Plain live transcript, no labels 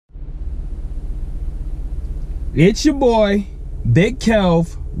It's your boy, Big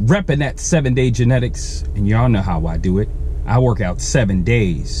Kelv, repping that 7-day genetics. And y'all know how I do it. I work out 7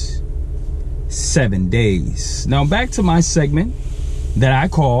 days. 7 days. Now back to my segment that I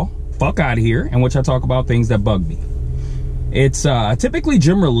call Fuck Outta Here, in which I talk about things that bug me. It's typically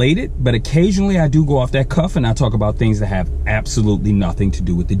gym related, but occasionally I do go off that cuff and I talk about things that have absolutely nothing to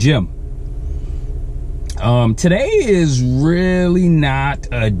do with the gym. Today is really not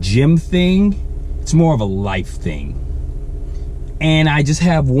a gym thing. It's more of a life thing. And I just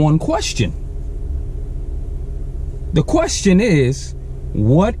have one question. The question is,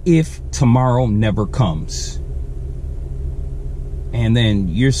 what if tomorrow never comes? And then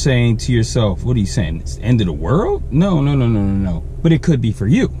you're saying to yourself, what are you saying? It's the end of the world? No. But it could be for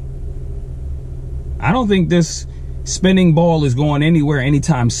you. I don't think this spinning ball is going anywhere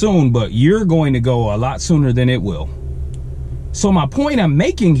anytime soon, but you're going to go a lot sooner than it will. So my point I'm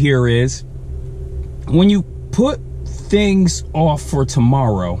making here is, when you put things off for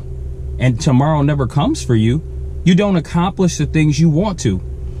tomorrow and tomorrow never comes for you, you don't accomplish the things you want to.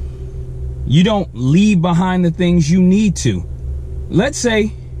 You don't leave behind the things you need to. Let's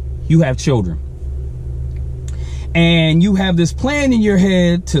say you have children and you have this plan in your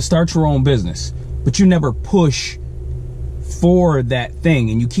head to start your own business, but you never push for that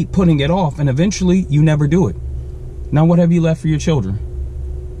thing and you keep putting it off, and eventually you never do it. Now what have you left for your children?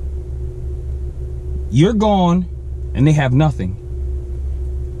 You're gone and they have nothing.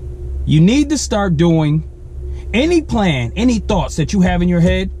 You need to start doing any plan, any thoughts that you have in your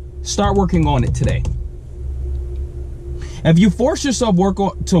head. Start working on it today. If you force yourself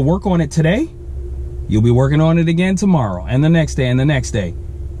to work on it today, you'll be working on it again tomorrow and the next day and the next day.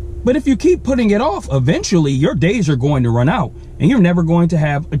 But if you keep putting it off, eventually your days are going to run out and you're never going to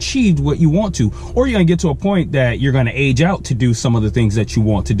have achieved what you want to, or you're going to get to a point that you're going to age out to do some of the things that you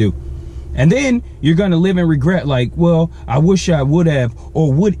want to do. And then you're going to live in regret, like, well, I wish I would have,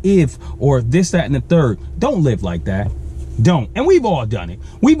 or would if, or this, that, and the third. Don't live like that. Don't. And we've all done it.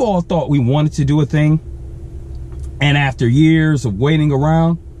 We've all thought we wanted to do a thing, and after years of waiting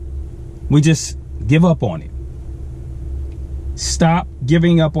around, we just give up on it. Stop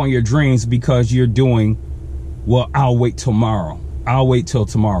giving up on your dreams because you're doing, well, I'll wait tomorrow. I'll wait till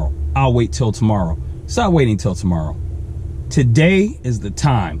tomorrow. I'll wait till tomorrow. Stop waiting till tomorrow. Today is the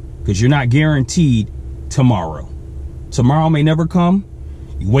time, because you're not guaranteed tomorrow. Tomorrow may never come.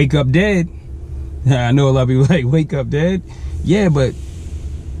 You wake up dead. I know a lot of people like, wake up dead. Yeah, but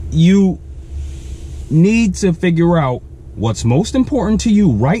you need to figure out what's most important to you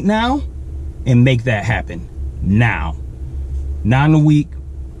right now and make that happen now. Not in a week,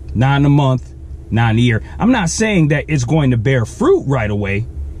 not in a month, not in a year. I'm not saying that it's going to bear fruit right away,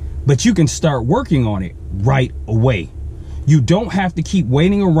 but you can start working on it right away. You don't have to keep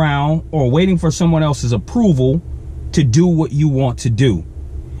waiting around or waiting for someone else's approval to do what you want to do.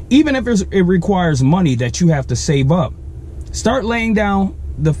 Even if it requires money that you have to save up, start laying down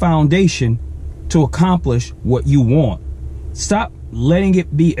the foundation to accomplish what you want. Stop letting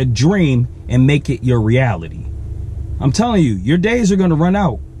it be a dream and make it your reality. I'm telling you, your days are going to run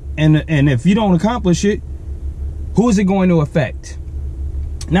out. And if you don't accomplish it, who is it going to affect?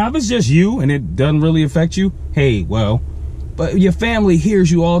 Now, if it's just you and it doesn't really affect you, hey, well, but your family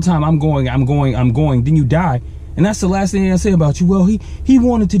hears you all the time, I'm going, then you die. And that's the last thing I say about you. Well, he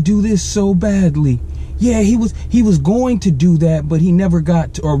wanted to do this so badly. Yeah, he was going to do that, but he never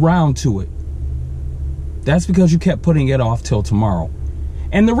got around to it. That's because you kept putting it off till tomorrow.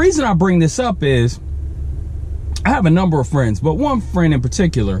 And the reason I bring this up is, I have a number of friends, but one friend in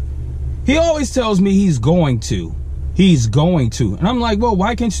particular, he always tells me he's going to. He's going to. And I'm like, well,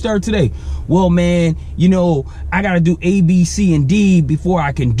 why can't you start today? Well, man, you know, I got to do A, B, C, and D before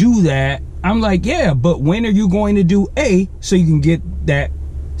I can do that. I'm like, yeah, but when are you going to do A so you can get that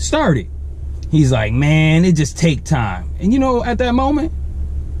started? He's like, man, it just take time. And you know, at that moment,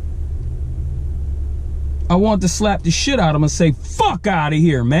 I want to slap the shit out of him and say, fuck out of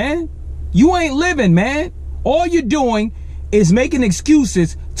here, man. You ain't living, man. All you're doing is making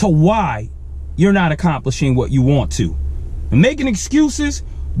excuses to why you're not accomplishing what you want to. And making excuses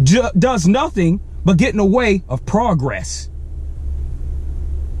does nothing but get in the way of progress.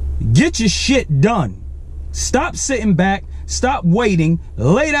 Get your shit done. Stop sitting back. Stop waiting.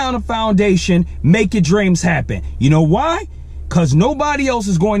 Lay down a foundation. Make your dreams happen. You know why? Because nobody else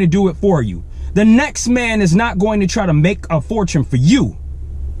is going to do it for you. The next man is not going to try to make a fortune for you.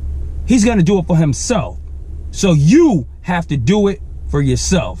 He's going to do it for himself. So you have to do it for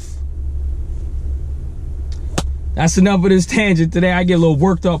yourself. That's enough of this tangent today. I get a little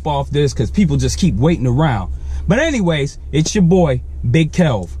worked up off this because people just keep waiting around. But anyways, it's your boy, Big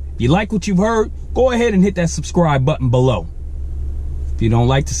Kelv. If you like what you've heard, go ahead and hit that subscribe button below. If you don't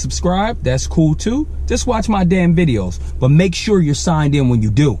like to subscribe, that's cool too. Just watch my damn videos, but make sure you're signed in when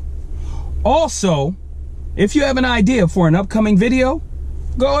you do. Also, if you have an idea for an upcoming video,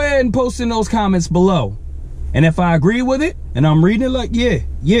 go ahead and post in those comments below. And if I agree with it, and I'm reading it like,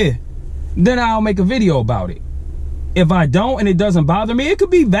 yeah, then I'll make a video about it. If I don't and it doesn't bother me, it could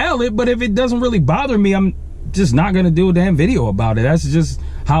be valid, but if it doesn't really bother me, I'm just not gonna do a damn video about it. That's just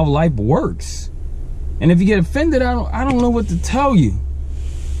how life works. And if you get offended, I don't know what to tell you.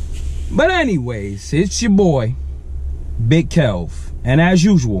 But anyways, it's your boy, Big Kelv. And as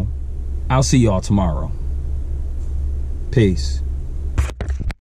usual, I'll see y'all tomorrow. Peace.